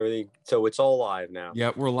So it's all live now.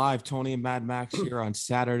 Yeah, we're live. Tony and Mad Max here on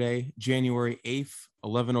Saturday, January 8th,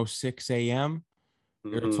 11:06 a.m.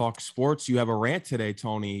 Here to talk sports. You have a rant today,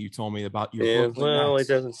 Tony. You told me about your Brooklyn Nets.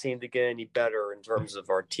 It doesn't seem to get any better in terms of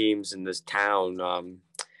our teams in this town.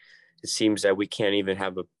 It seems that we can't even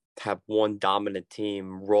have one dominant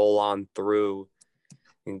team roll on through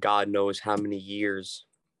in God knows how many years.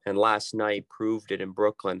 And last night proved it in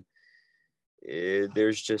Brooklyn.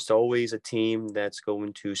 There's just always a team that's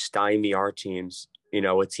going to stymie our teams. You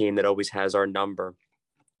know, a team that always has our number.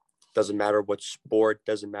 Doesn't matter what sport,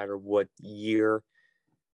 doesn't matter what year.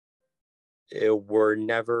 We're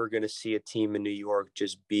never going to see a team in New York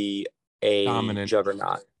just be a Dominant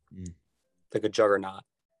juggernaut, like a juggernaut.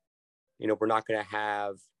 You know, we're not going to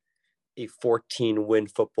have a 14-win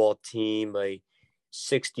football team, a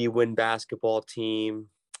 60-win basketball team.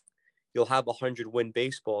 You'll have 100-win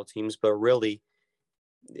baseball teams, but really,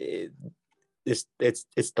 it's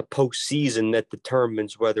the postseason that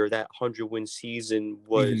determines whether that 100-win season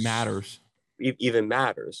even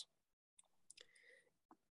matters.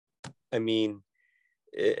 I mean,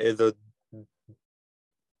 you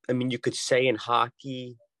could say in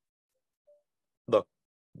hockey, look,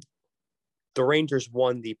 the Rangers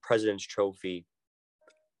won the President's Trophy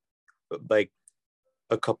like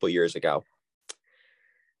a couple years ago.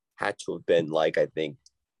 Had to have been I think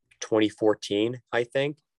 2014,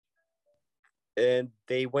 and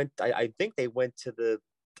they went. I think they went to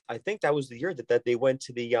I think that was the year that they went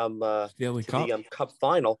to the Stanley Cup. The Cup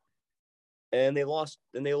final, and they lost.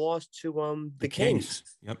 And they lost to the Kings.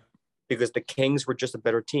 Yep. Because the Kings were just a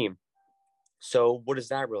better team. So what does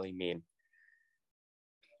that really mean?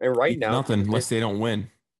 And right now, nothing unless they don't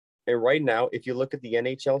win. And right now, if you look at the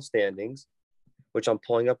NHL standings, which I'm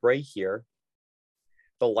pulling up right here,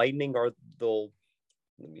 the Lightning let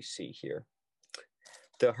me see here.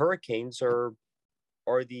 The Hurricanes are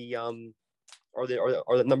the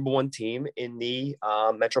number one team in the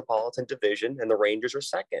Metropolitan Division, and the Rangers are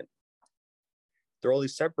second. They're only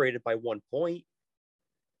separated by 1 point,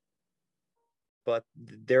 but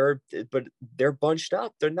they're bunched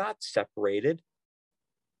up. They're not separated.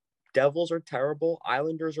 Devils are terrible.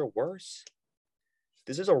 Islanders are worse.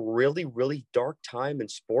 This is a really, really dark time in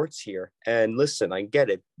sports here. And listen, I get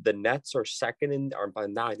it. The Nets are second by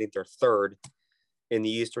now I think they're third in the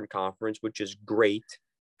Eastern Conference, which is great.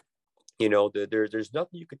 You know, there's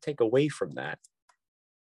nothing you could take away from that.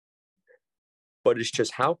 But it's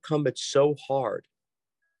just how come it's so hard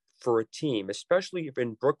for a team, especially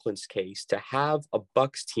in Brooklyn's case, to have a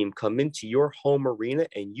Bucks team come into your home arena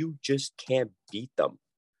and you just can't beat them.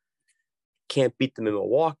 Can't beat them in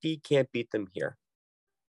Milwaukee, can't beat them here.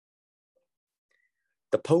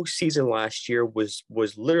 The postseason last year was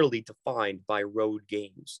literally defined by road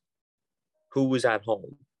games. Who was at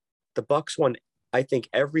home? The Bucks won, I think,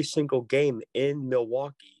 every single game in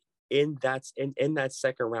Milwaukee in that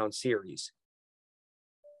second round series.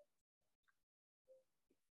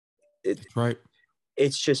 That's right.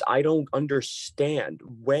 It's just I don't understand.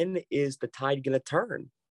 When is the tide going to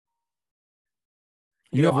turn?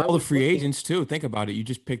 You have all the free agents, too. Think about it. You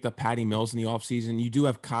just picked up Patty Mills in the offseason. You do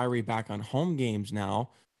have Kyrie back on home games now.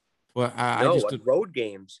 But road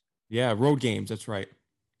games. Yeah, road games. That's right.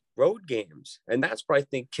 Road games. And that's what I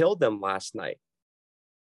think killed them last night.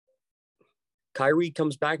 Kyrie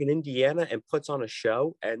comes back in Indiana and puts on a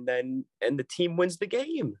show, and the team wins the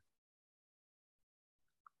game.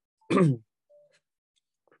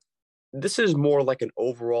 This is more like an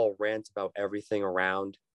overall rant about everything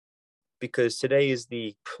around, because today is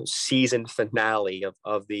the season finale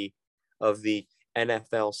of the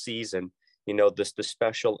NFL season. You know, the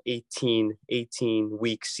special 18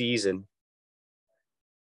 week season.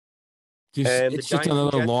 It's just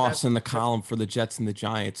another loss in the column for the Jets and the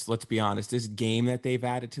Giants. Let's be honest. This game that they've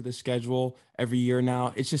added to the schedule every year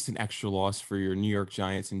now, it's just an extra loss for your New York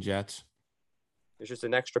Giants and Jets. It's just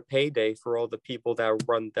an extra payday for all the people that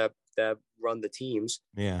run the teams.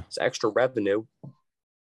 Yeah, it's extra revenue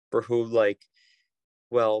for who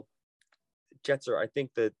Jets are. I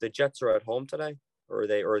think the Jets are at home today, or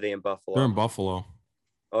are they in Buffalo? They're in Buffalo.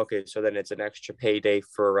 Okay, so then it's an extra payday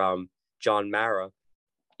for John Mara,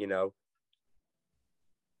 you know.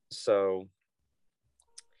 So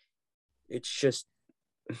it's just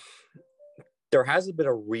there hasn't been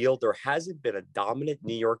a dominant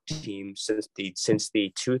New York team since the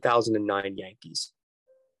 2009 Yankees.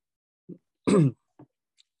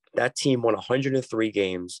 That team won 103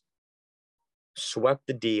 games, swept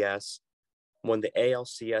the DS, won the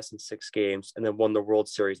ALCS in 6 games, and then won the World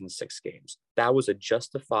Series in 6 games. That was a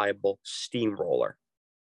justifiable steamroller.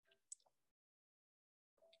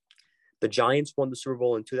 The Giants won the Super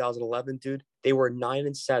Bowl in 2011, dude. They were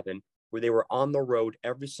 9-7, where they were on the road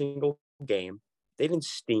every single game. They didn't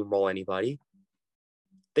steamroll anybody.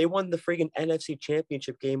 They won the friggin' NFC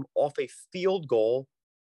Championship game off a field goal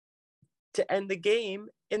to end the game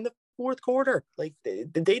in the fourth quarter. Like, they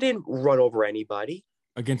didn't run over anybody.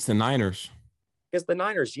 Against the Niners. Against the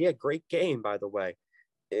Niners, yeah, great game, by the way.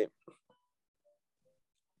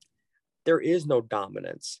 There is no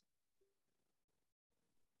dominance.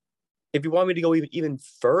 If you want me to go even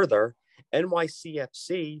further,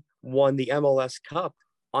 NYCFC won the MLS Cup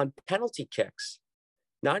on penalty kicks.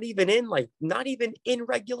 Not even in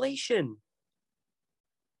regulation.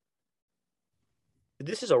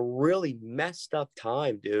 This is a really messed up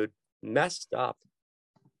time, dude. Messed up.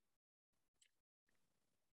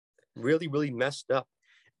 Really, really messed up.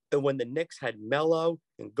 And when the Knicks had Melo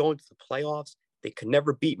and going to the playoffs, they could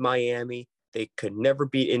never beat Miami. They could never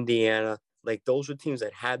beat Indiana. Like, those were teams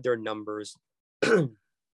that had their numbers.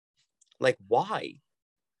 Like, why?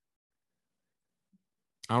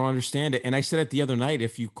 I don't understand it. And I said it the other night,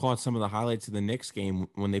 if you caught some of the highlights of the Knicks game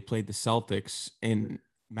when they played the Celtics in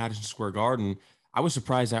Madison Square Garden, I was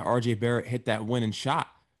surprised that RJ Barrett hit that winning shot,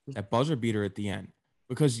 that buzzer beater at the end,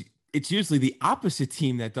 because it's usually the opposite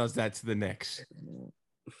team that does that to the Knicks.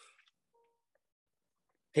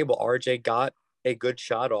 Hey, well, RJ got a good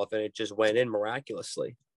shot off and it just went in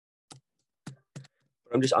miraculously.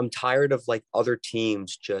 I'm tired of like other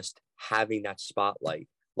teams just having that spotlight.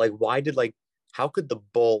 Like, how could the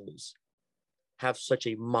Bulls have such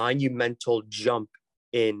a monumental jump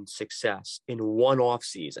in success in one off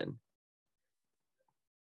season?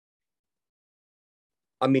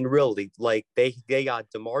 I mean, really, like they got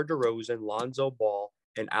DeMar DeRozan, Lonzo Ball,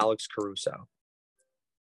 and Alex Caruso.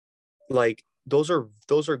 Like, those are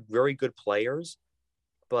very good players,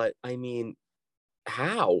 but I mean,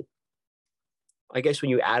 how? I guess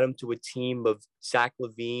when you add them to a team of Zach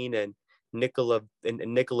LaVine and Nikola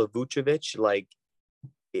Vucevic, like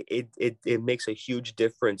it makes a huge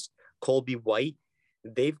difference. Colby White,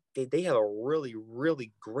 they have a really,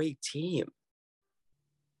 really great team.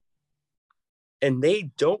 And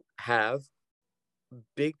they don't have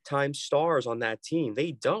big time stars on that team.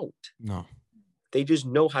 They don't. No. They just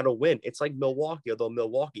know how to win. It's like Milwaukee, although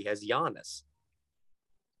Milwaukee has Giannis.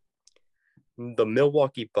 The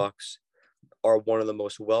Milwaukee Bucks are one of the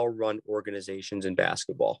most well-run organizations in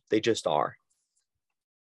basketball. They just are.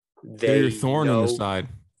 They're a thorn in the side.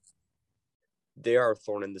 They are a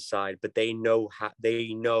thorn in the side, but they know how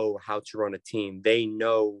to run a team. They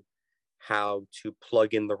know how to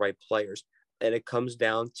plug in the right players. And it comes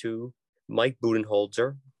down to Mike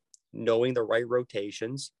Budenholzer knowing the right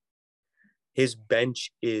rotations. His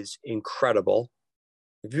bench is incredible.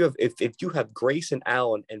 If you have Grayson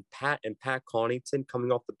Allen and Pat Connaughton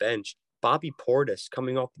coming off the bench, Bobby Portis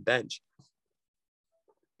coming off the bench,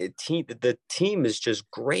 the team is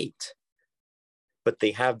just great. But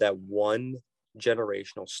they have that one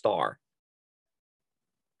generational star.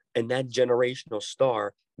 And that generational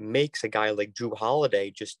star makes a guy like Jrue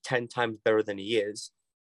Holiday just 10 times better than he is.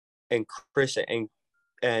 And Chris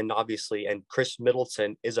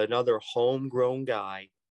Middleton is another homegrown guy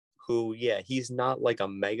who, yeah, he's not like a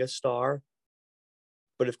mega star.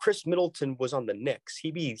 But if Chris Middleton was on the Knicks,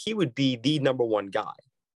 he would be the number one guy.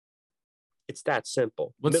 It's that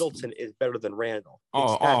simple. Middleton is better than Randall.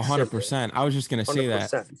 100%. Simple. I was just going to say 100%.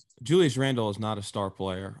 that. Julius Randle is not a star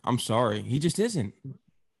player. I'm sorry. He just isn't.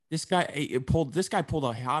 This guy pulled a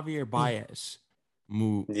Javier Baez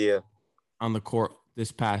move on the court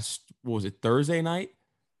this past, what was it, Thursday night?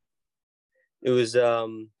 It was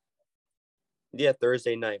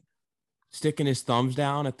Thursday night. Sticking his thumbs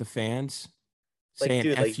down at the fans, saying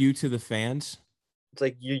F you to the fans. It's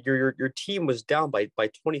like your team was down by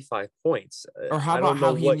 25 points. Or how about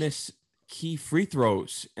how he missed key free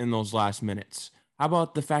throws in those last minutes? How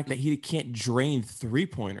about the fact that he can't drain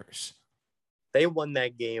 3-pointers? They won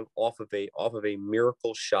that game off of a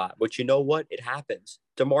miracle shot. But you know what? It happens.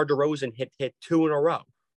 DeMar DeRozan hit 2 in a row.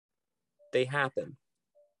 They happen.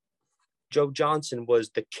 Joe Johnson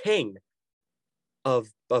was the king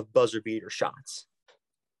of buzzer beater shots.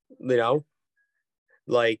 You know,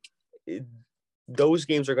 like those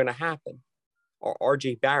games are going to happen.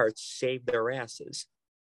 RJ Barrett saved their asses.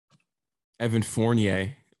 Evan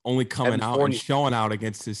Fournier only coming out and showing out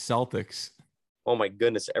against his Celtics. Oh my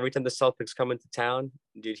goodness. Every time the Celtics come into town,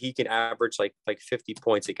 dude, he can average like 50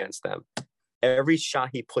 points against them. Every shot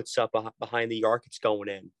he puts up behind the arc, it's going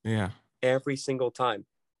in. Yeah. Every single time.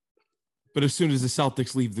 But as soon as the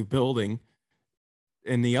Celtics leave the building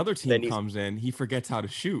and the other team comes in, he forgets how to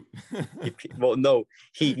shoot.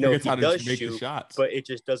 He does shoot, shots. But it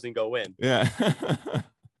just doesn't go in. Yeah.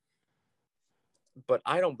 but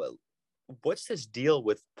I don't. But what's this deal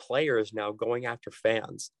with players now going after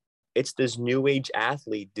fans? It's this new age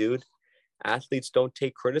athlete, dude. Athletes don't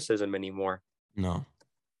take criticism anymore. No.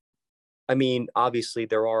 I mean, obviously,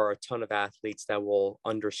 there are a ton of athletes that will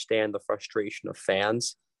understand the frustration of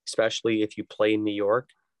fans, especially if you play in New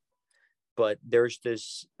York. But there's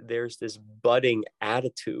this budding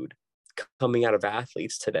attitude coming out of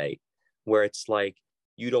athletes today, where it's like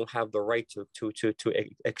you don't have the right to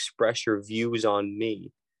express your views on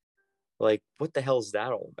me. Like, what the hell is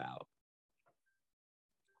that all about?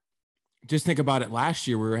 Just think about it. Last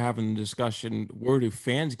year, we were having a discussion. Where do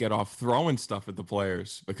fans get off throwing stuff at the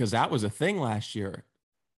players? Because that was a thing last year.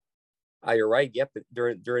 You're right. Yep,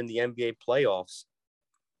 during the NBA playoffs,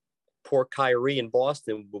 poor Kyrie in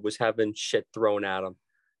Boston was having shit thrown at him.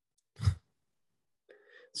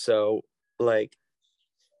 So, like,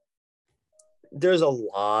 there's a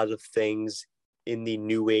lot of things in the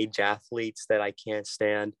new age athletes that I can't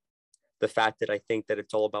stand. The fact that I think that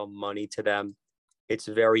it's all about money to them. It's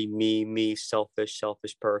very me, selfish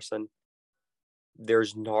person.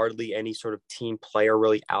 There's hardly any sort of team player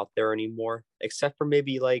really out there anymore, except for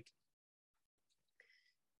maybe like,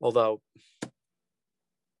 although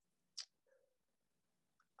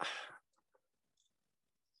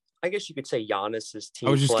I guess you could say Giannis is I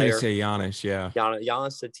team was just gonna player. say Giannis, yeah. Giannis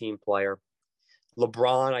is a team player.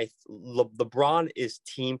 LeBron is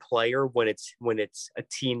team player when it's a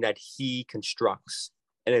team that he constructs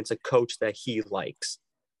and it's a coach that he likes.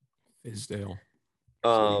 Fizdale.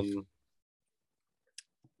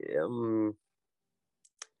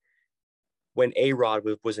 When A-Rod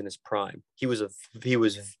was in his prime, he was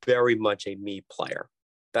very much a me player.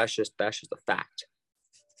 That's just a fact.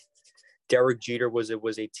 Derek Jeter was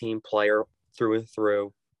a team player through and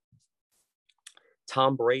through.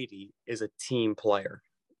 Tom Brady is a team player.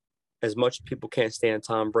 As much as people can't stand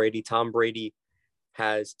Tom Brady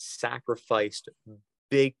has sacrificed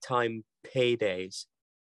big time paydays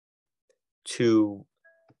to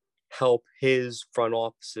help his front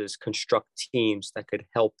offices construct teams that could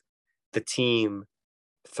help the team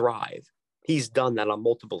thrive. He's done that on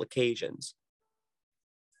multiple occasions.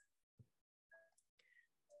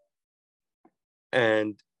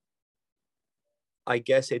 And I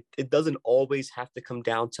guess it doesn't always have to come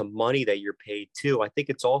down to money that you're paid too. I think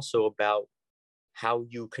it's also about how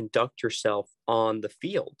you conduct yourself on the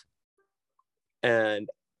field. And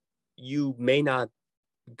you may not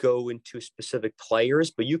go into specific players,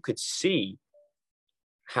 but you could see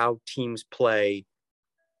how teams play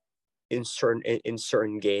in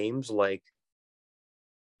certain games. Like,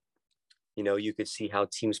 you could see how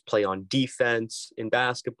teams play on defense in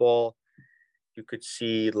basketball. You could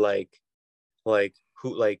see who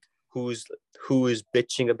is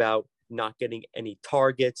bitching about not getting any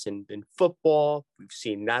targets in football. We've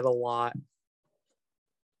seen that a lot.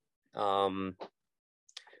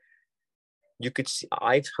 You could see,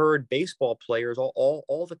 I've heard baseball players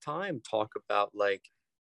all the time talk about like,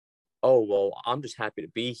 oh, well, I'm just happy to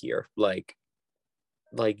be here. Like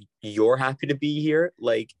you're happy to be here.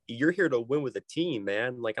 Like, you're here to win with a team,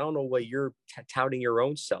 man. Like, I don't know what you're touting your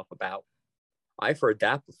own self about. I've heard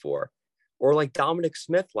that before. Or like Dominic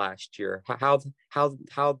Smith last year, how the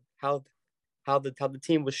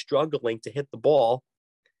team was struggling to hit the ball,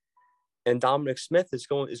 and Dominic Smith is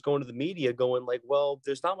going to the media going like, well,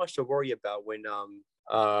 there's not much to worry about when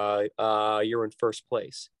you're in first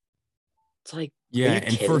place. It's like, yeah, are you in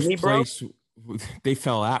kidding first me, bro? place, they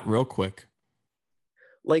fell out real quick.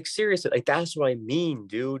 Like, seriously, like, that's what I mean,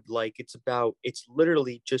 dude. Like, it's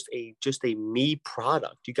literally just a me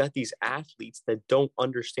product. You got these athletes that don't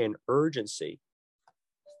understand urgency.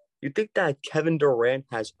 You think that Kevin Durant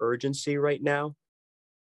has urgency right now?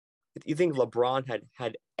 You think LeBron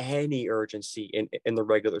had any urgency in the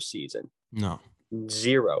regular season? No.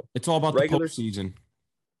 Zero. It's all about Regular, the postseason.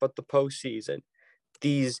 but the postseason,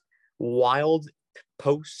 these wild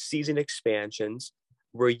postseason expansions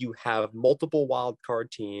where you have multiple wild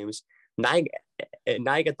card teams. Now you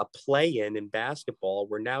get the play in basketball,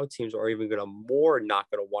 where now teams are even not going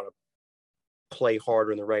to want to play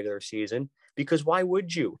harder in the regular season, because why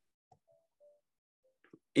would you?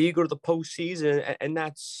 You go to the postseason, and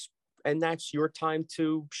that's your time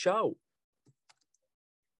to show.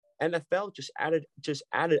 NFL just added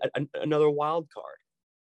another wild card.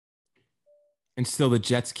 And still the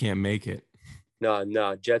Jets can't make it.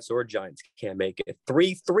 No, Jets or Giants can't make it.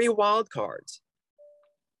 Three wild cards.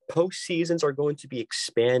 Postseasons are going to be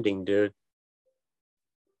expanding, dude.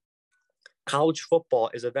 College football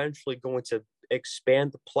is eventually going to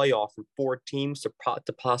expand the playoff from 4 teams to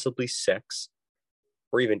possibly 6,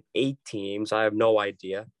 or even 8 teams. I have no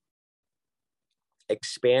idea.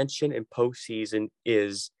 expansion and postseason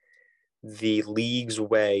is the league's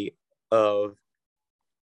way of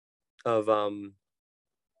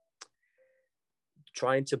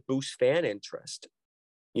trying to boost fan interest.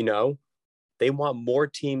 You know, they want more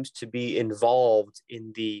teams to be involved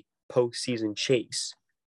in the postseason chase,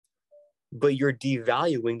 but you're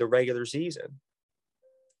devaluing the regular season.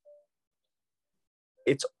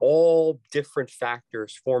 It's all different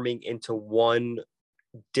factors forming into one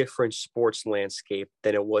different sports landscape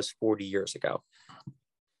than it was 40 years ago.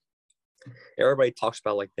 Everybody talks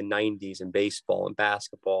about like the 90s and baseball and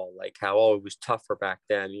basketball, like how it was tougher back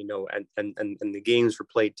then, you know, and the games were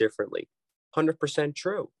played differently. 100%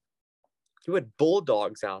 true. You had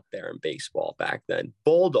bulldogs out there in baseball back then.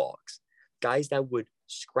 Bulldogs, guys that would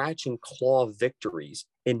scratch and claw victories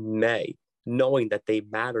in May, knowing that they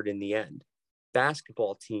mattered in the end.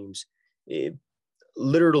 Basketball teams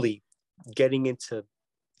literally getting into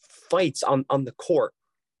fights on the court.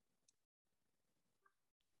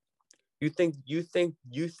 You think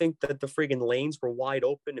that the friggin' lanes were wide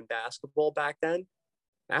open in basketball back then?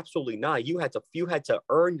 Absolutely not. You had to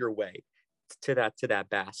earn your way to that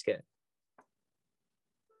basket.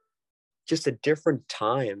 Just a different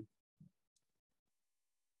time.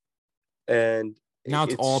 And now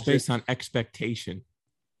it's all based on expectation.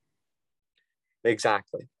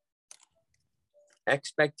 Exactly.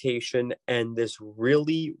 Expectation and this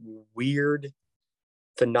really weird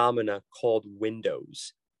phenomena called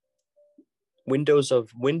windows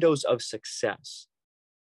of success.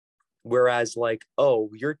 Whereas like, oh,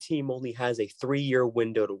 your team only has a 3-year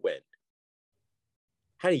window to win.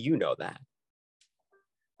 How do you know that?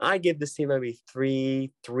 I give this team maybe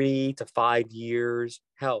 3 to 5 years.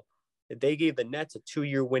 Hell, they gave the Nets a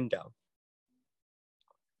 2-year window.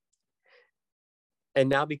 And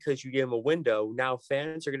now because you give them a window, now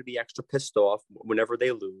fans are going to be extra pissed off whenever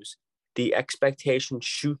they lose. The expectations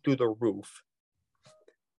shoot through the roof.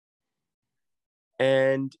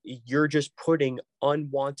 And you're just putting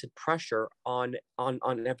unwanted pressure on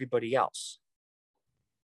everybody else.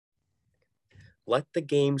 Let the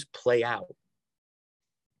games play out.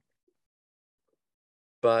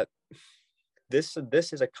 But this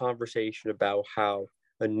is a conversation about how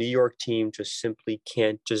a New York team just simply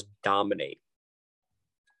can't just dominate.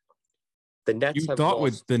 The Nets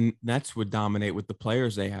the Nets would dominate with the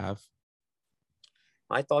players they have.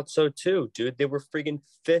 I thought so too, dude. They were friggin'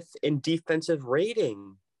 5th in defensive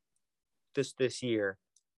rating this year.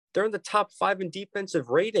 They're in the top 5 in defensive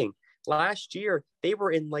rating. Last year, they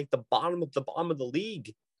were in like the bottom of the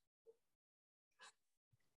league.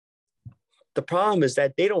 The problem is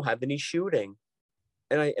that they don't have any shooting.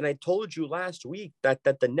 And I told you last week that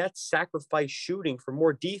the Nets sacrificed shooting for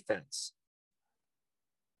more defense.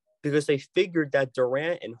 Because they figured that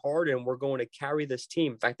Durant and Harden were going to carry this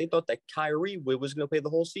team. In fact, they thought that Kyrie was going to play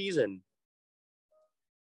the whole season.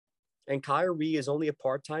 And Kyrie is only a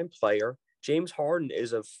part-time player. James Harden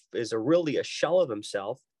is really a shell of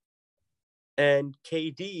himself. And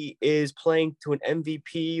KD is playing to an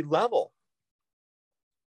MVP level.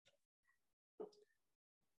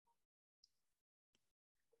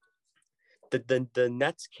 The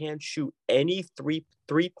Nets can't shoot any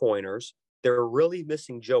three-pointers. They're really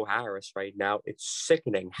missing Joe Harris right now. It's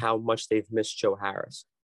sickening how much they've missed Joe Harris.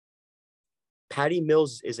 Patty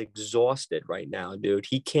Mills is exhausted right now, dude.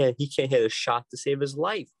 He can't hit a shot to save his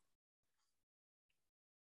life.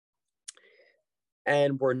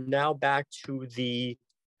 And we're now back to the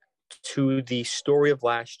story of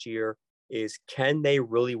last year is, can they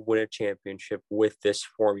really win a championship with this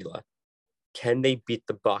formula? Can they beat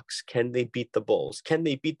the Bucks? Can they beat the Bulls? Can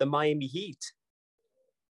they beat the Miami Heat?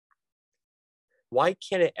 Why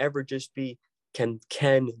can't it ever just be, can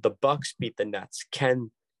the Bucks beat the Nets?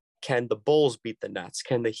 Can the Bulls beat the Nets?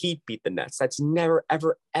 Can the Heat beat the Nets? That's never,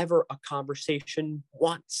 ever, ever a conversation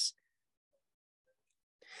once.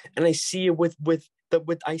 And I see it with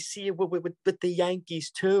the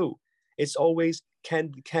Yankees too. It's always,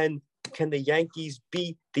 can the Yankees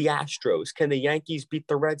beat the Astros? Can the Yankees beat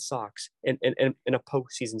the Red Sox in a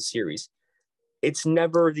postseason series? It's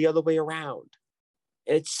never the other way around.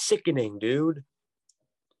 It's sickening, dude.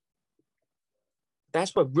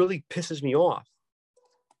 That's what really pisses me off.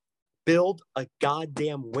 Build a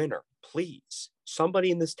goddamn winner, please.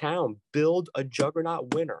 Somebody in this town, build a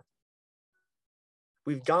juggernaut winner.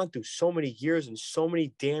 We've gone through so many years and so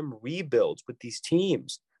many damn rebuilds with these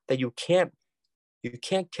teams that you can't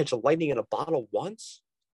catch a lightning in a bottle once.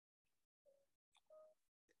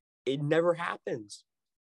 It never happens.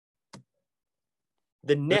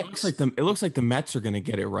 The Knicks. It looks like the Mets are going to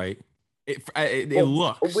get it right. It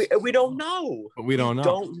looks. We don't know. But we don't know. We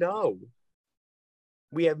don't know.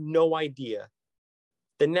 We have no idea.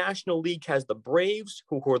 The National League has the Braves,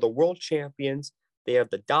 who are the world champions. They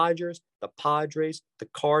have the Dodgers, the Padres, the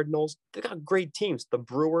Cardinals. They got great teams. The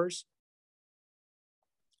Brewers,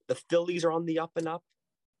 the Phillies are on the up and up.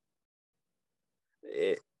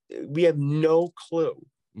 We have no clue.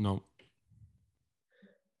 No.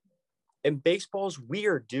 And baseball's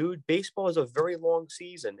weird, dude. Baseball is a very long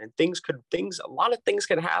season, and a lot of things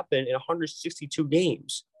could happen in 162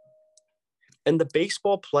 games. And the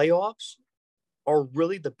baseball playoffs are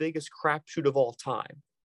really the biggest crapshoot of all time.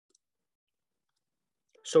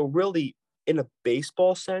 So really, in a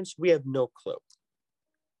baseball sense, we have no clue.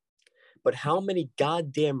 But how many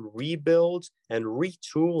goddamn rebuilds and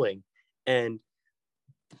retooling and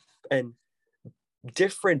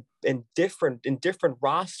different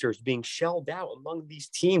rosters being shelled out among these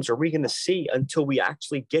teams are we going to see until we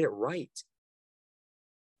actually get it right?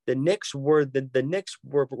 The Knicks were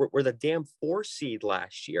the damn 4 seed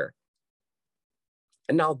last year,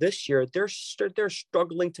 and now this year they're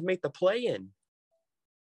struggling to make the play in.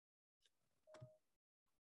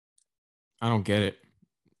 I don't get it.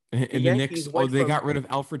 And the Knicks, they got rid of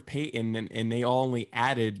Alfred Payton, and they only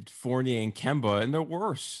added Fournier and Kemba, and they're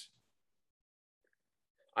worse.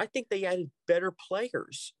 I think they added better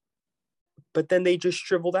players, but then they just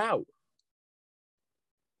shriveled out.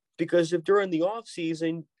 Because if during the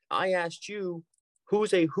offseason, I asked you, who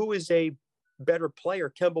is a better player,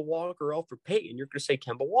 Kemba Walker or Alfred Payton, you're going to say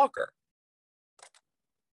Kemba Walker.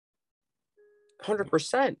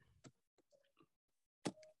 100%.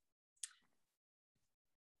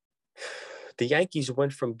 The Yankees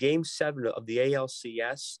went from Game 7 of the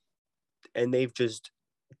ALCS, and they've just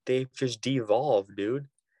devolved, dude.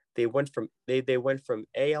 They went from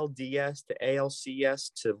ALDS to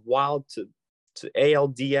ALCS to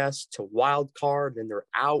ALDS to wild card, and they're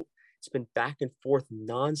out. It's been back and forth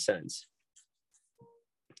nonsense.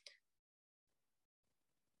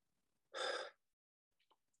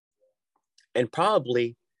 And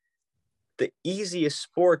probably the easiest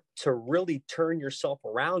sport to really turn yourself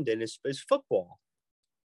around in is football.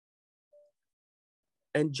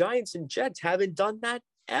 And Giants and Jets haven't done that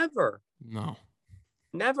ever. No.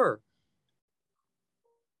 Never.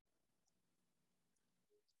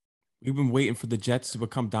 We've been waiting for the Jets to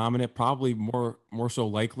become dominant, probably more so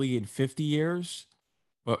likely in 50 years.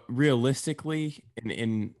 But realistically,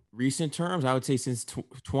 in recent terms, I would say since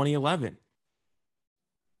 2011.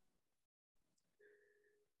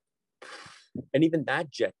 And even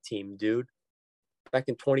that Jet team, dude, back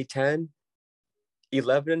in 2010,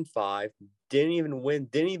 11-5, didn't even win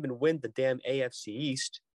the damn AFC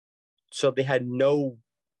East. So they had no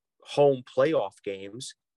home playoff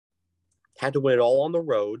games. Had to win it all on the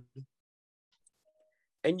road.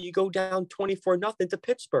 And you go down 24-0 to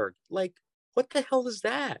Pittsburgh. Like, what the hell is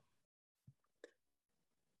that?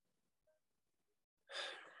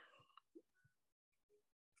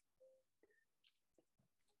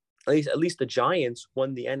 At least the Giants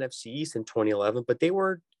won the NFC East in 2011, but they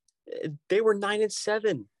were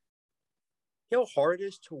 9-7. You know how hard it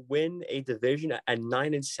is to win a division at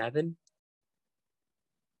 9-7?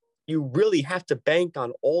 You really have to bank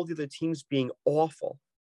on all the other teams being awful.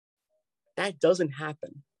 That doesn't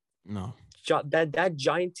happen. No. That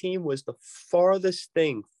Giant team was the farthest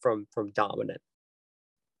thing from dominant.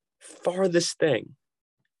 Farthest thing.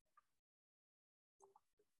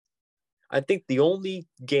 I think the only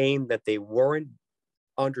game that they weren't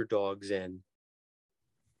underdogs in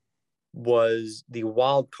was the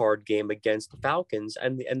wild card game against the Falcons,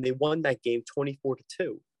 and they won that game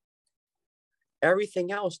 24-2.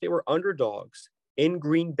 Everything else, they were underdogs in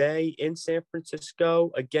Green Bay, in San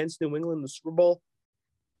Francisco, against New England in the Super Bowl.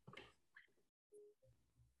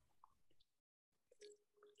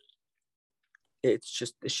 It's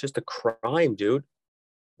just a crime, dude.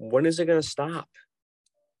 When is it going to stop?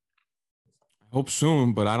 I hope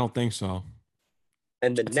soon, but I don't think so.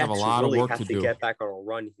 And the Nets really have to get back on a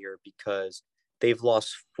run here because they've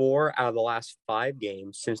lost 4 out of the last 5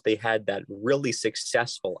 games since they had that really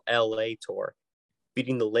successful LA tour,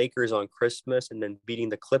 beating the Lakers on Christmas and then beating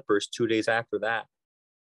the Clippers 2 days after that.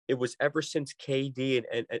 It was ever since KD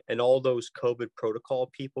and all those COVID protocol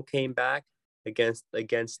people came back against the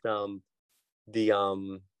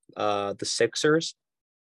Sixers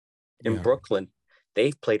in Brooklyn.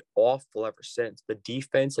 They've played awful ever since. The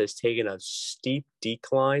defense has taken a steep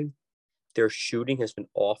decline. Their shooting has been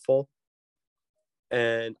awful.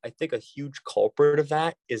 And I think a huge culprit of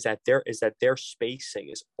that is that their spacing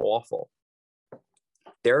is awful.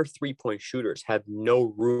 Their three-point shooters have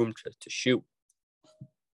no room to shoot.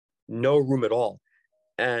 No room at all.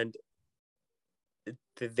 And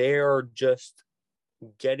they're just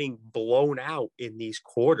getting blown out in these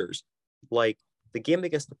quarters. Like, the game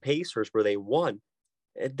against the Pacers where they won,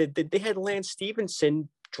 they had Lance Stevenson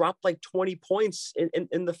drop like 20 points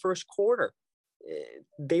in the first quarter.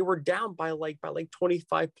 They were down by like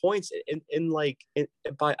 25 points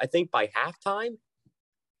by I think by halftime.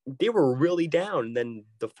 They were really down. And then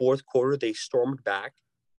the fourth quarter, they stormed back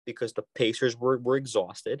because the Pacers were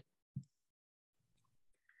exhausted.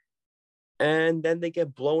 And then they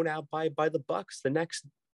get blown out by the Bucks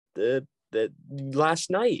the last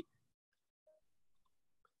night.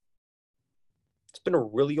 It's been a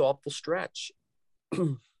really awful stretch.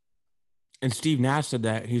 And Steve Nash said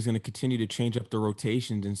that he's going to continue to change up the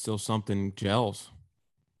rotations until something gels.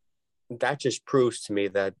 That just proves to me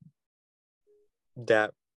that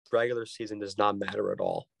regular season does not matter at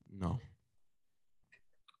all. No.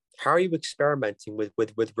 How are you experimenting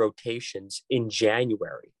with rotations in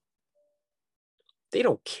January? They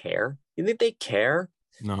don't care. You think they care?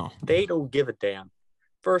 No. They don't give a damn.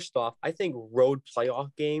 First off, I think road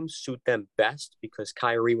playoff games suit them best because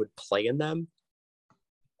Kyrie would play in them.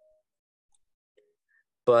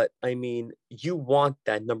 But, I mean, you want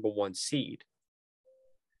that number one seed.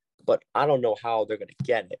 But I don't know how they're going to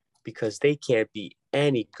get it because they can't beat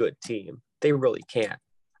any good team. They really can't.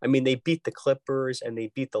 I mean, they beat the Clippers and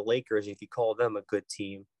they beat the Lakers if you call them a good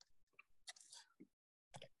team.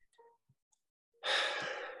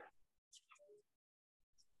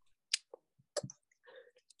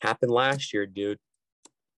 Happened last year, dude.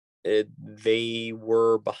 They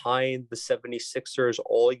were behind the 76ers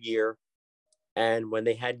all year. And when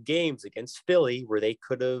they had games against Philly where they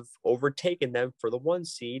could have overtaken them for the one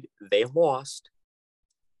seed, they lost.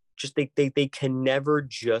 Just they can never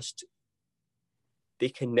just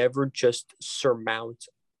surmount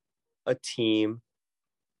a team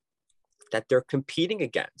that they're competing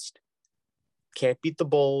against. Can't beat the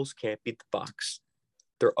Bulls, can't beat the Bucks.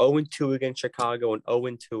 They're 0-2 against Chicago and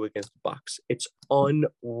 0-2 against the Bucks. It's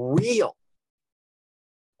unreal.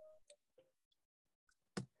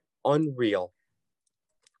 Unreal.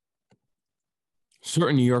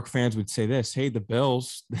 Certain New York fans would say this, hey, the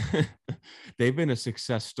Bills, they've been a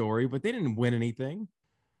success story, but they didn't win anything.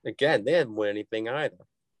 Again, they didn't win anything either.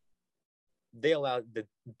 They allowed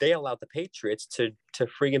the Patriots to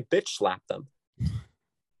freaking bitch slap them.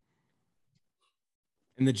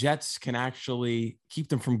 And the Jets can actually keep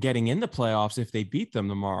them from getting in the playoffs if they beat them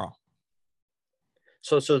tomorrow.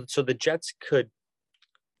 So the Jets could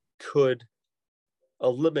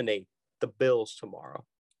eliminate the Bills tomorrow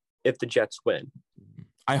if the Jets win.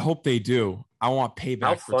 I hope they do. I want payback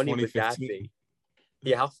How for funny 2015. would that be?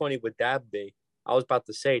 Yeah, how funny would that be? I was about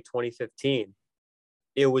to say 2015.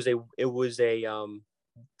 Was that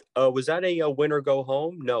a win or go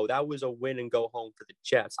home? No, that was a win and go home for the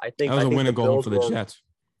Jets. I think that was a win and go home for the Jets.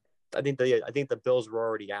 I think the Bills were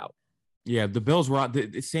already out. Yeah, the Bills were out.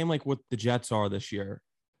 It's same like what the Jets are this year.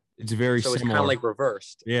 It's very similar. So it's kind of like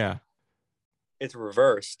reversed. Yeah. It's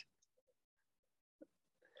reversed.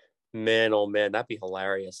 Man, oh man, that'd be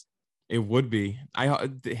hilarious. It would be.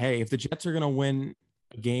 Hey, if the Jets are gonna win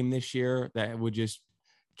a game this year, that would just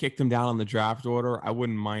kick them down on the draft order. I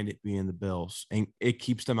wouldn't mind it being the Bills, and it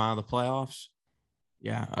keeps them out of the playoffs.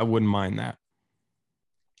 Yeah, I wouldn't mind that.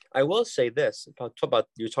 I will say this: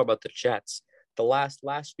 you talk about the Jets. The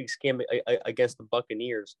last week's game against the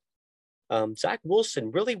Buccaneers, Zach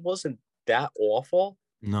Wilson really wasn't that awful.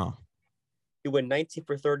 No. He went 19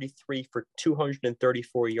 for 33 for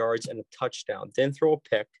 234 yards and a touchdown. Didn't throw a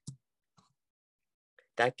pick.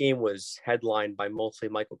 That game was headlined by mostly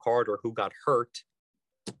Michael Carter, who got hurt.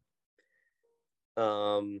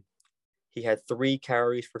 He had 3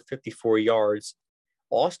 carries for 54 yards.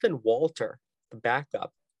 Austin Walter, the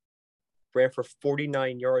backup, ran for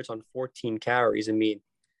 49 yards on 14 carries. I mean,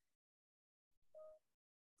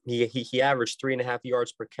 he averaged 3.5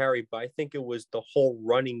 yards per carry, but I think it was the whole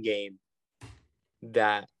running game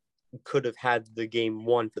that could have had the game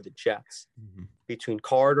won for the Jets. Mm-hmm. Between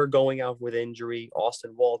Carter going out with injury,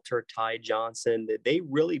 Austin Walter, Ty Johnson, they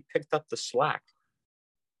really picked up the slack.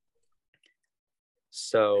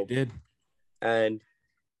 So they did. And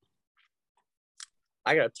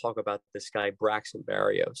I got to talk about this guy, Braxton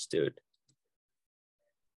Berrios, dude.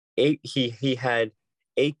 He had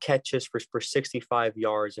 8 catches for 65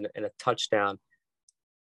 yards and a touchdown.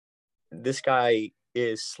 This guy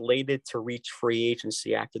is slated to reach free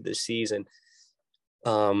agency after this season.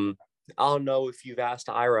 I don't know if you've asked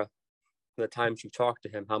Ira the times you've talked to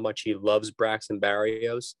him how much he loves Braxton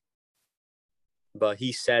Berrios, but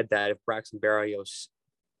he said that if Braxton Berrios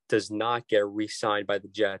does not get re-signed by the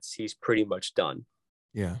Jets, he's pretty much done.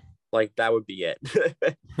 Yeah. Like, that would be it.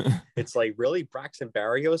 It's like, really? Braxton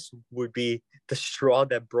Berrios would be the straw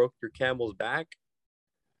that broke your camel's back?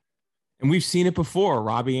 And we've seen it before.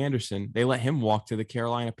 Robbie Anderson, they let him walk to the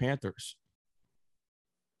Carolina Panthers.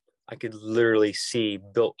 I could literally see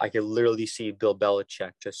Bill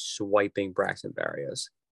Belichick just swiping Braxton Berrios.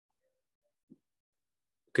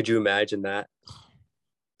 Could you imagine that?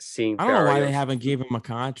 Seeing I don't know why they Berrios. haven't gave him a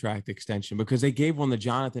contract extension, because they gave one to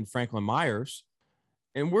Jonathan Franklin Myers.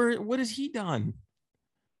 And what has he done?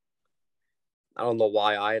 I don't know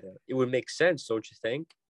why either. It would make sense, don't you think?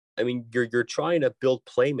 I mean, you're trying to build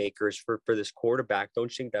playmakers for this quarterback.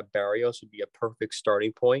 Don't you think that Berrios would be a perfect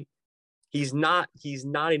starting point? He's not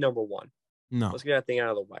a number one. No. Let's get that thing out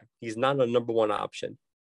of the way. He's not a number one option.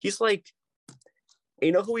 He's like,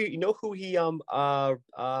 you know who he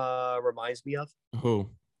reminds me of? Who?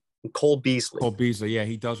 Cole Beasley. Cole Beasley, yeah,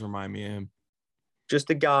 he does remind me of him. Just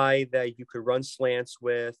a guy that you could run slants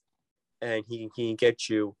with, and he can get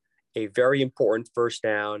you a very important first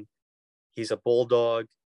down. He's a bulldog.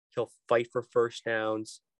 He'll fight for first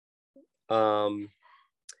downs.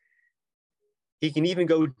 He can even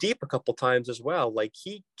go deep a couple times as well. Like,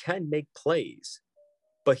 he can make plays,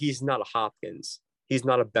 but he's not a Hopkins. He's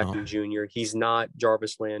not a Beckham Jr. He's not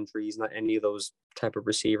Jarvis Landry. He's not any of those type of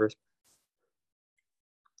receivers.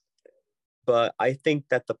 But I think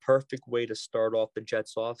that the perfect way to start off the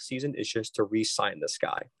Jets off season is just to re-sign this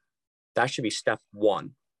guy. That should be step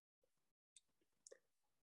one.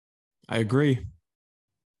 I agree.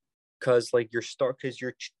 Because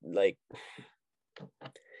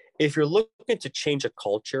if you're looking to change a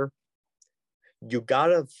culture, you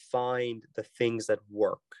gotta find the things that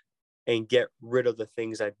work and get rid of the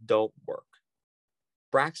things that don't work.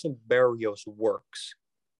 Braxton Berrios works,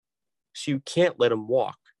 so you can't let him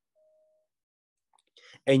walk.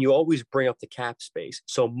 And you always bring up the cap space,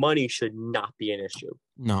 so money should not be an issue.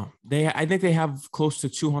 No, I think they have close to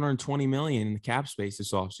 $220 million in the cap space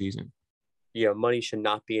this offseason. Yeah, money should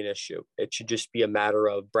not be an issue. It should just be a matter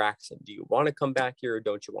of, Braxton, do you want to come back here or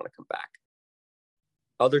don't you want to come back?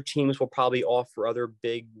 Other teams will probably offer other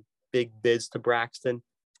big bids to Braxton.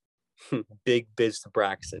 Big bids to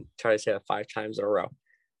Braxton. Try to say that 5 times in a row.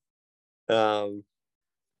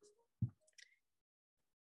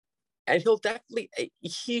 And he'll definitely,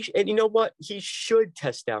 and you know what? He should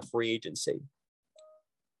test out free agency.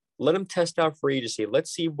 Let him test out free agency.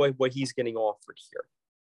 Let's see what he's getting offered here.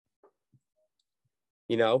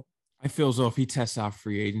 You know? I feel as though if he tests out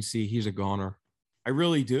free agency, he's a goner. I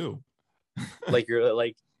really do. Like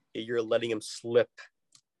you're letting him slip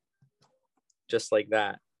just like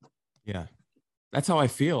that. Yeah. That's how I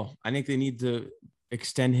feel. I think they need to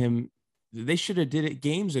extend him. They should have did it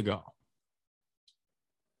games ago.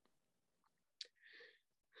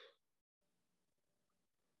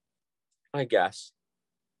 I guess.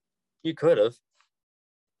 You could have.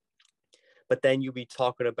 But then you'd be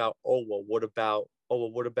talking about, what about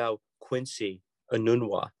Quincy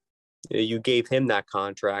Enunwa? You gave him that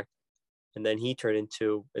contract, and then he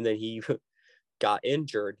got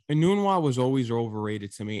injured. Enunwa was always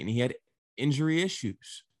overrated to me, and he had injury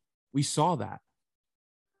issues. We saw that.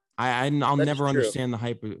 I'll never understand the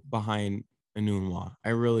hype behind Enunwa. I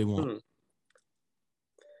really won't.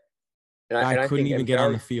 I couldn't even get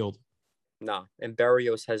on the field. Nah, and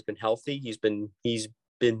Berrios has been healthy. He's been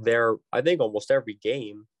there, I think, almost every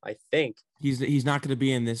game. I think he's not going to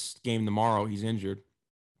be in this game tomorrow. He's injured.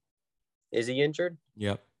 Is he injured?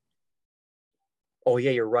 Yep. Oh yeah,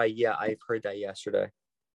 you're right. Yeah, I've heard that yesterday.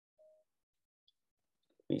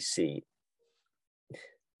 Let me see.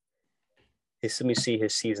 Let me see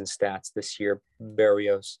his season stats this year.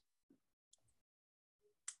 Berrios.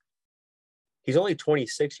 He's only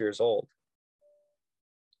 26 years old.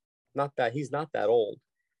 He's not that old.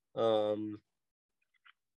 Let's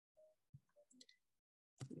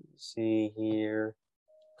see here.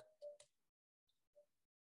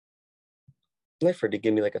 I'd like for it to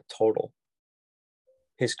give me like a total.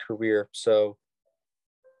 His career. So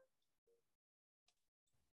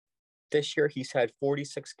this year he's had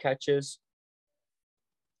 46 catches.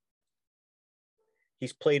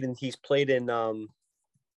 He's played in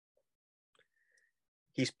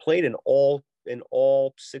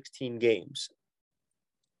all 16 games.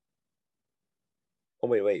 Oh,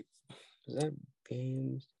 wait. Is that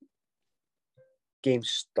games? Games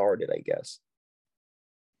started, I guess.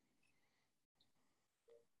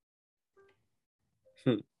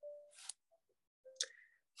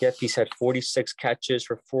 Yep, he's had 46 catches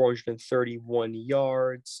for 431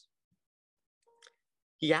 yards.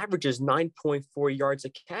 He averages 9.4 yards a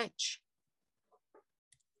catch.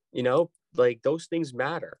 You know, like, those things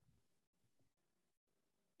matter.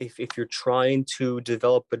 If you're trying to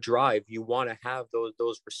develop a drive, you want to have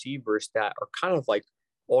those receivers that are kind of like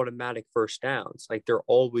automatic first downs. Like, they're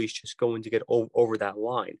always just going to get over that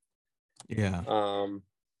line. Yeah.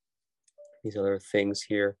 These other things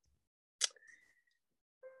here.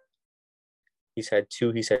 He's had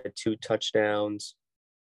two touchdowns.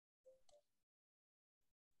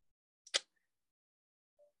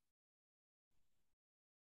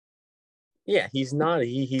 Yeah, he's not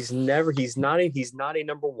he's not a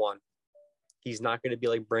number one. He's not going to be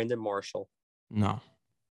like Brandon Marshall. No.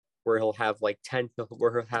 Where he'll have like 10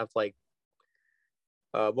 where he'll have like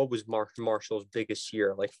what was Marshall's biggest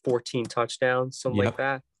year? Like 14 touchdowns, something like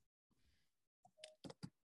that.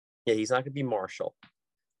 Yeah, he's not going to be Marshall.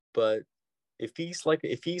 But if he's like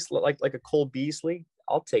a Cole Beasley,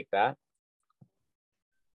 I'll take that.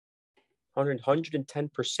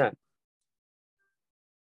 110%.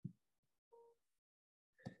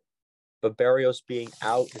 But Berrios being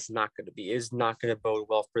out is not going to bode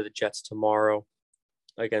well for the Jets tomorrow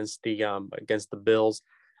against the Bills.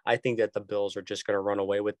 I think that the Bills are just going to run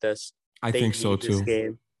away with this. I think so too. This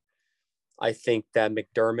game. I think that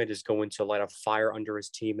McDermott is going to light a fire under his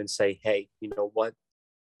team and say, "Hey, you know what?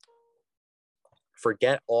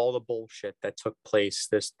 Forget all the bullshit that took place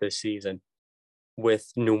this season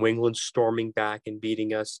with New England storming back and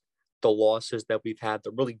beating us. The losses that we've had,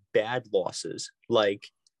 the really bad losses, like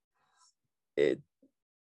it,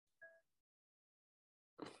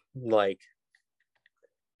 like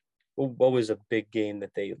what was a big game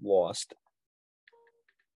that they lost?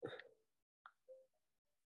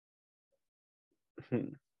 Let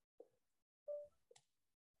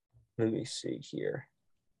me see here.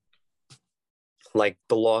 Like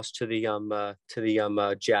the loss to the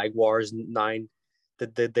Jaguars 9,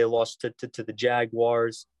 that they lost to the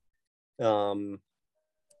Jaguars. How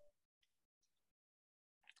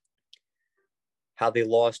they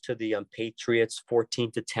lost to the Patriots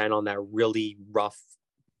 14-10 on that really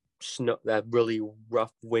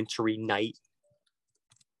rough wintry night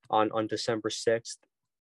on December 6th.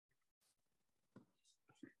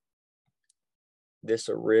 This is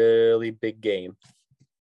a really big game.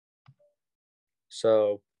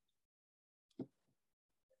 So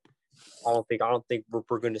I don't think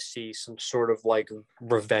we're going to see some sort of like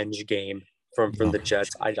revenge game from the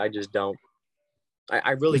Jets. I just don't.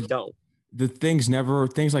 I really don't. The things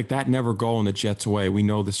like that never go in the Jets' way. We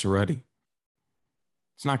know this already.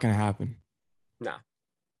 It's not going to happen. No.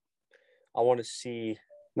 I want to see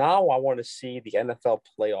the NFL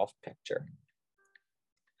playoff picture.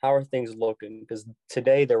 How are things looking? Because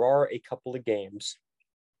today there are a couple of games.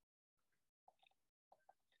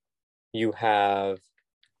 You have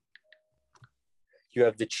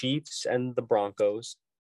the Chiefs and the Broncos.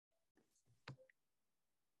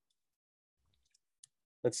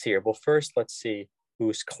 Let's see here. Well, first, let's see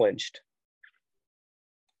who's clinched.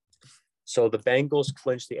 So the Bengals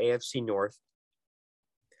clinched the AFC North.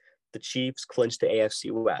 The Chiefs clinched the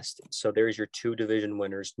AFC West. So there's your two division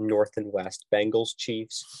winners, North and West. Bengals,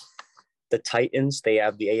 Chiefs. The Titans, they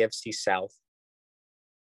have the AFC South.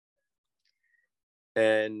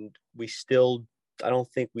 And I don't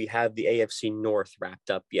think we have the AFC North wrapped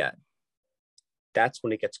up yet. That's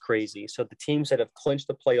when it gets crazy. So the teams that have clinched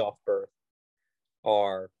the playoff berth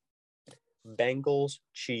are Bengals,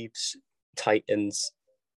 Chiefs, Titans,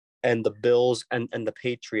 and the Bills and the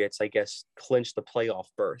Patriots, I guess, clinched the playoff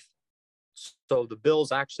berth. So the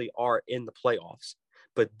Bills actually are in the playoffs.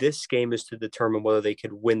 But this game is to determine whether they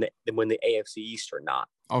could win the AFC East or not.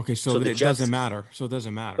 Okay, so it doesn't matter. So it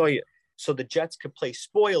doesn't matter. Oh, yeah. So the Jets could play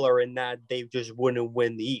spoiler in that they just wouldn't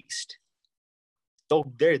win the East.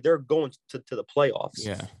 So they're going to the playoffs.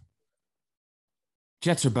 Yeah.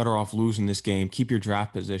 Jets are better off losing this game. Keep your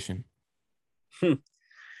draft position.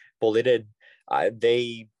 Well, they did.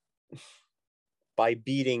 They by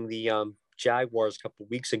beating the Jaguars a couple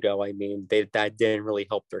of weeks ago. I mean, that didn't really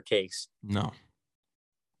help their case. No.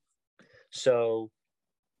 So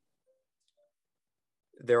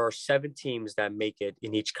there are 7 teams that make it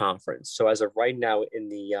in each conference. So as of right now, in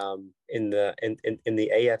the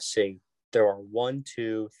AFC, there are 1,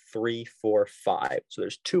 2, 3, 4, 5. So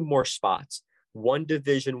there's 2 more spots: 1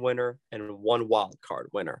 division winner and 1 wild card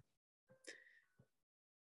winner.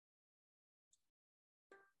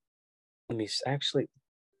 Let me actually.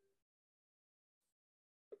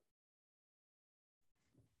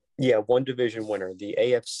 Yeah, 1 division winner. The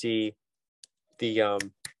AFC,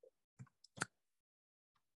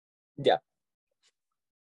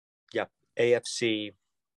 AFC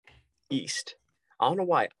East. I don't know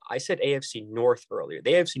why I said AFC North earlier.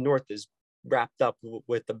 The AFC North is wrapped up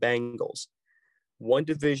with the Bengals. 1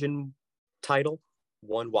 division title,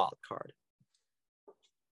 1 wild card.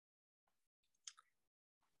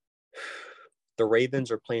 The Ravens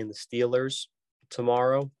are playing the Steelers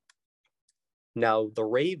tomorrow. Now, the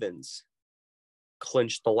Ravens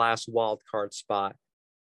clinch the last wild card spot.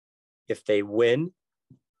 If they win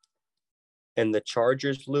and the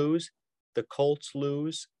Chargers lose, the Colts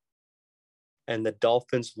lose, and the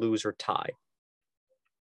Dolphins lose or tie.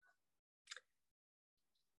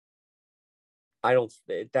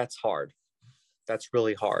 That's hard. That's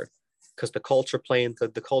really hard because the Colts are playing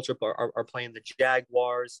the Colts are playing the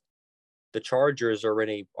Jaguars. The Chargers are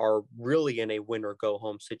really in a win or go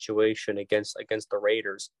home situation against the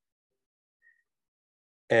Raiders.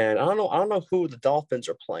 And I don't know who the Dolphins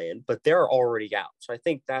are playing, but they're already out. So I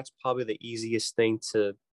think that's probably the easiest thing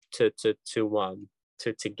to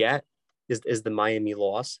get is the Miami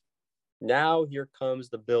loss. Now here comes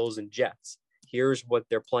the Bills and Jets. Here's what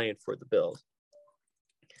they're playing for the Bills.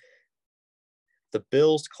 The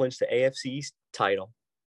Bills clinch the AFC East title.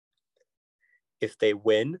 If they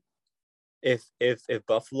win, if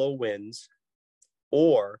Buffalo wins,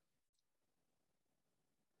 or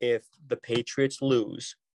if the Patriots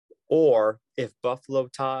lose, or if Buffalo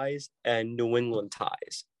ties and New England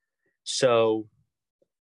ties. So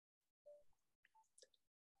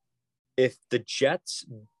if the Jets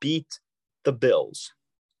beat the Bills,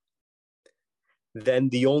 then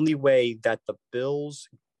the only way that the Bills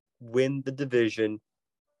win the division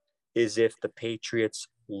is if the Patriots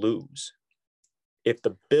lose. If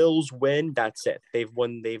the Bills win, that's it. They've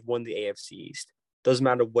won the AFC East. Doesn't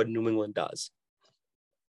matter what New England does.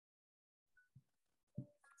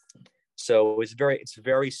 So it's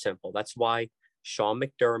very simple. That's why Sean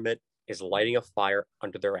McDermott is lighting a fire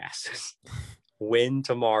under their asses. Win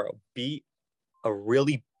tomorrow. Beat a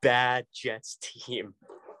really bad Jets team.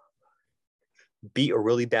 Beat a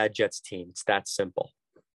really bad Jets team. It's that simple.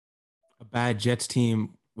 A bad Jets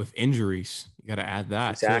team with injuries. You got to add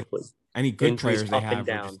that. Exactly. Too. Any good Injuries players they up and have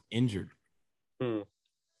are down. just injured.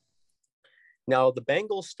 Now, the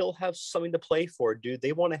Bengals still have something to play for, dude.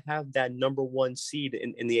 They want to have that number one seed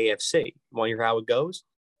in the AFC. Want to hear how it goes?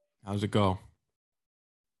 How's it go?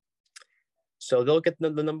 So they'll get the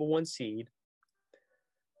number one seed,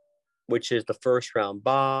 which is the first round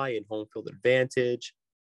bye and home field advantage.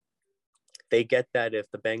 They get that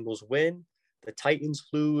if the Bengals win, the Titans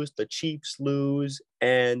lose, the Chiefs lose,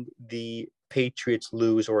 and the Patriots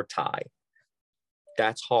lose or tie.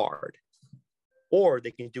 That's hard. Or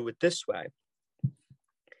they can do it this way.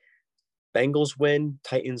 Bengals win,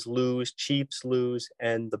 Titans lose, Chiefs lose,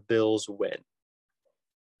 and the Bills win.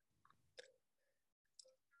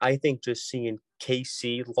 I think just seeing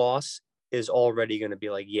KC loss is already going to be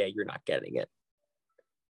like, yeah, you're not getting it.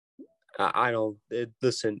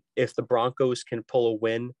 Listen, if the Broncos can pull a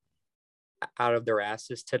win out of their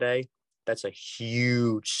asses today, that's a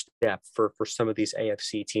huge step for some of these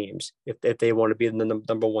AFC teams if they want to be the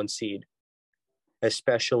number one seed,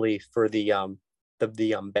 especially for the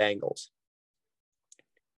Bengals.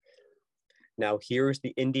 Now here's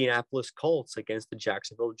the Indianapolis Colts against the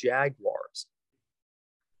Jacksonville Jaguars.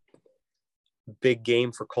 Big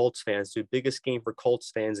game for Colts fans, dude. Biggest game for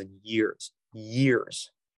Colts fans in years.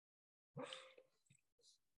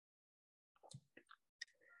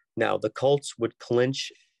 Now the Colts would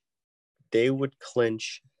clinch. They would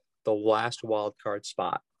clinch the last wild card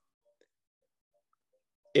spot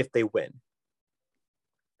if they win.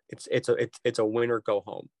 It's a win or go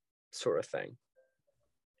home sort of thing.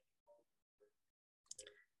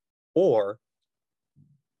 Or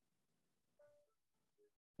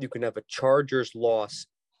you can have a Chargers loss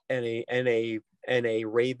and a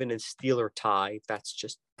Raven and Steeler tie. That's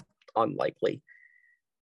just unlikely.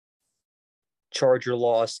 Charger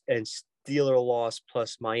loss and Steeler loss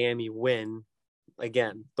plus Miami win.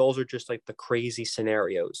 Again, those are just like the crazy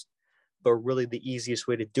scenarios. But really the easiest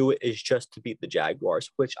way to do it is just to beat the Jaguars,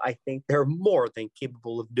 which I think they're more than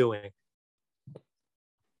capable of doing.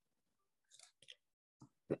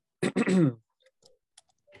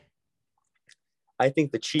 I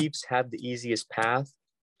think the Chiefs have the easiest path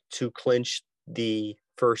to clinch the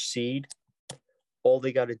first seed. All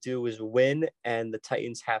they got to do is win, and the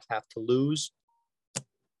Titans have to lose.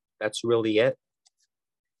 That's really it.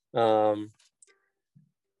 The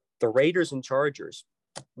Raiders and Chargers,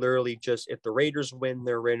 literally just if the Raiders win,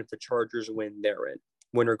 they're in. If the Chargers win, they're in.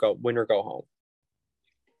 Win or go home.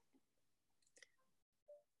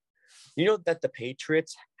 You know that the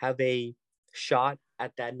Patriots have a shot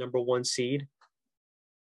at that number one seed?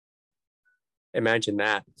 Imagine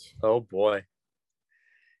that. Oh, boy.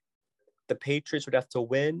 The Patriots would have to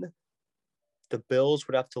win. The Bills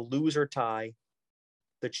would have to lose or tie.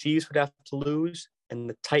 The Chiefs would have to lose. And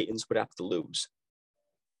the Titans would have to lose.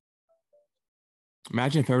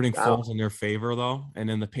 Imagine if everything falls in their favor, though, and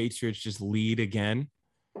then the Patriots just lead again.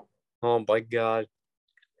 Oh, my God.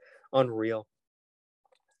 Unreal.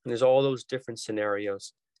 And there's all those different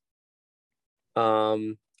scenarios.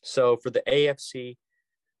 So for the AFC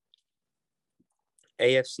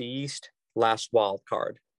East, last wild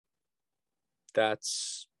card.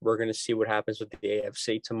 We're going to see what happens with the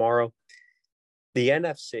AFC tomorrow. The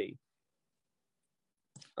NFC,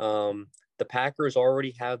 the Packers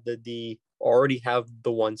already have the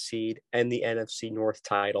 1 seed and the NFC North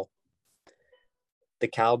title. The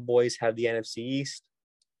Cowboys have the NFC East.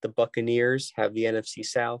 The Buccaneers have the NFC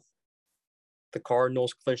South. The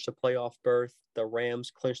Cardinals clinched a playoff berth. The Rams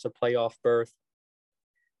clinched a playoff berth.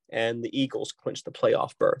 And the Eagles clinched the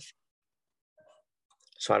playoff berth.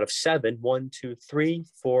 So out of 7, 1, 2, 3,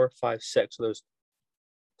 4, 5, 6.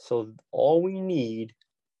 So all we need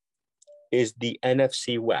is the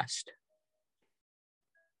NFC West.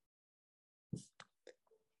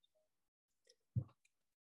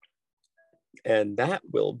 And that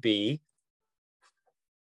will be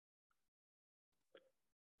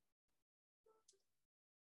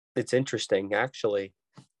it's interesting, actually,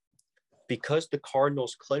 because the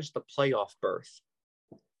Cardinals clinched the playoff berth.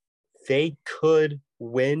 They could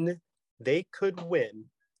win the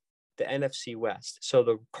NFC West. So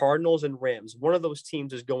the Cardinals and Rams, one of those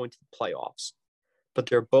teams is going to the playoffs, but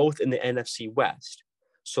they're both in the NFC West.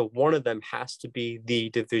 So one of them has to be the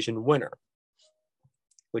division winner,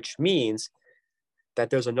 which means that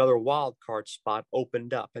there's another wild card spot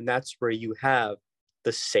opened up. And that's where you have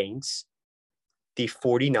the Saints, the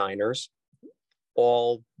 49ers.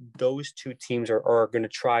 All those two teams are going to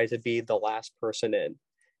try to be the last person in.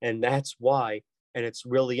 And that's why, and it's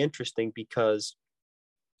really interesting because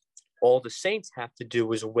all the Saints have to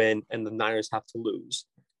do is win and the Niners have to lose.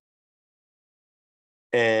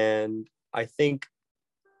 And I think,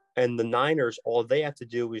 and the Niners, all they have to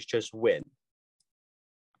do is just win.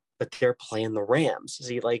 But they're playing the Rams.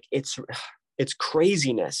 See, like it's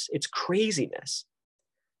craziness. It's craziness.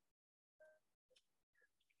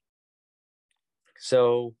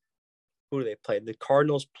 So who do they play? The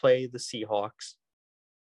Cardinals play the Seahawks.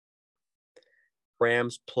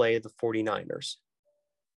 Rams play the 49ers.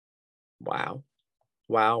 Wow.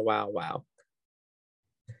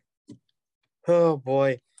 Oh,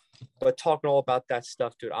 boy. But talking all about that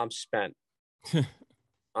stuff, dude, I'm spent.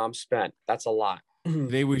 I'm spent. That's a lot.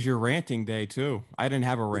 Today was your ranting day, too. I didn't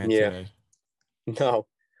have a rant today. No.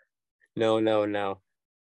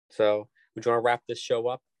 So, would you want to wrap this show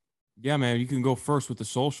up? Yeah, man. You can go first with the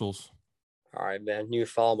socials. All right, man. You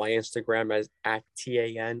follow my Instagram as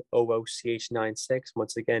 @TANOOCH96.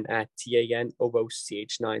 Once again,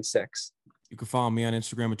 @TANOOCH96. You can follow me on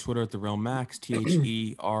Instagram and Twitter at TheRealMax,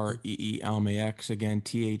 TheReelMax. Again,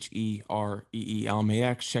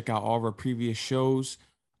 TheReelMax. Check out all of our previous shows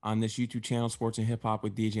on this YouTube channel, Sports and Hip Hop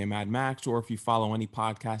with DJ Mad Max. Or if you follow any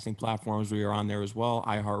podcasting platforms, we are on there as well.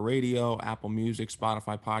 iHeartRadio, Apple Music,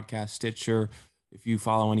 Spotify Podcast, Stitcher. If you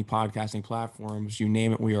follow any podcasting platforms, you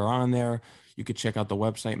name it, we are on there. You could check out the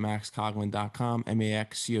website, maxcoughlin.com,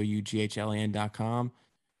 maxcoughlin.com.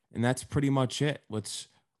 And that's pretty much it. Let's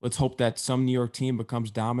hope that some New York team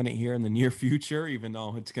becomes dominant here in the near future, even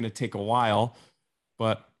though it's going to take a while.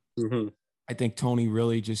 But I think Tony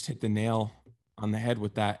really just hit the nail on the head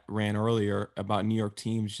with that rant earlier about New York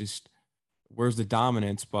teams. Just where's the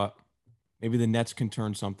dominance? But maybe the Nets can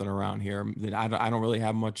turn something around here. I don't really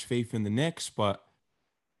have much faith in the Knicks, but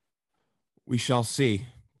we shall see.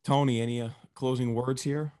 Tony, any closing words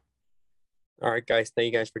here? All right, guys.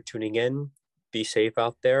 Thank you guys for tuning in. Be safe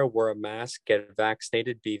out there. Wear a mask. Get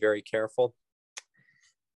vaccinated. Be very careful.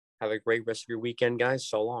 Have a great rest of your weekend, guys.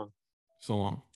 So long. So long.